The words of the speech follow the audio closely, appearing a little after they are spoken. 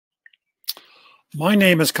My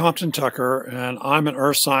name is Compton Tucker, and I'm an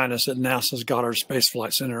earth scientist at NASA's Goddard Space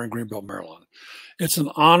Flight Center in Greenville, Maryland. It's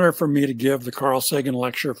an honor for me to give the Carl Sagan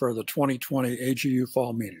Lecture for the 2020 AGU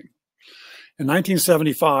Fall Meeting. In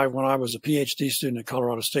 1975, when I was a PhD student at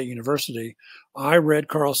Colorado State University, I read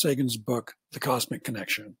Carl Sagan's book, The Cosmic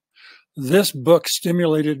Connection. This book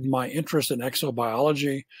stimulated my interest in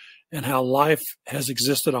exobiology and how life has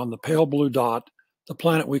existed on the pale blue dot, the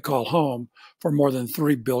planet we call home, for more than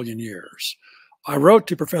 3 billion years. I wrote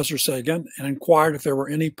to Professor Sagan and inquired if there were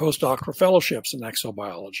any postdoctoral fellowships in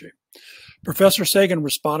exobiology. Professor Sagan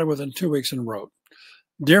responded within 2 weeks and wrote,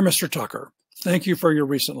 "Dear Mr. Tucker, thank you for your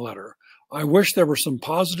recent letter. I wish there were some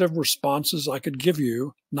positive responses I could give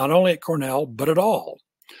you, not only at Cornell, but at all.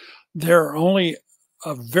 There are only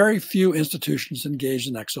a very few institutions engaged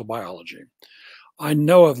in exobiology. I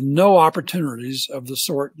know of no opportunities of the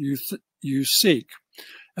sort you seek.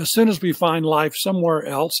 As soon as we find life somewhere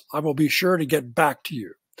else, I will be sure to get back to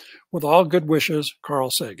you. With all good wishes, Carl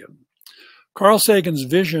Sagan." Carl Sagan's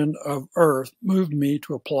vision of Earth moved me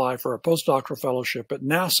to apply for a postdoctoral fellowship at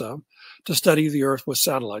NASA to study the Earth with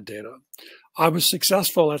satellite data. I was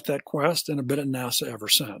successful at that quest and have been at NASA ever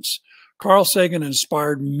since. Carl Sagan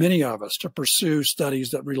inspired many of us to pursue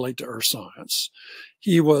studies that relate to Earth science.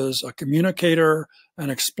 He was a communicator, an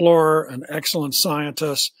explorer, an excellent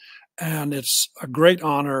scientist, and it's a great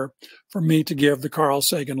honor for me to give the Carl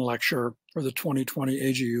Sagan Lecture for the 2020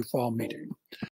 AGU Fall Meeting.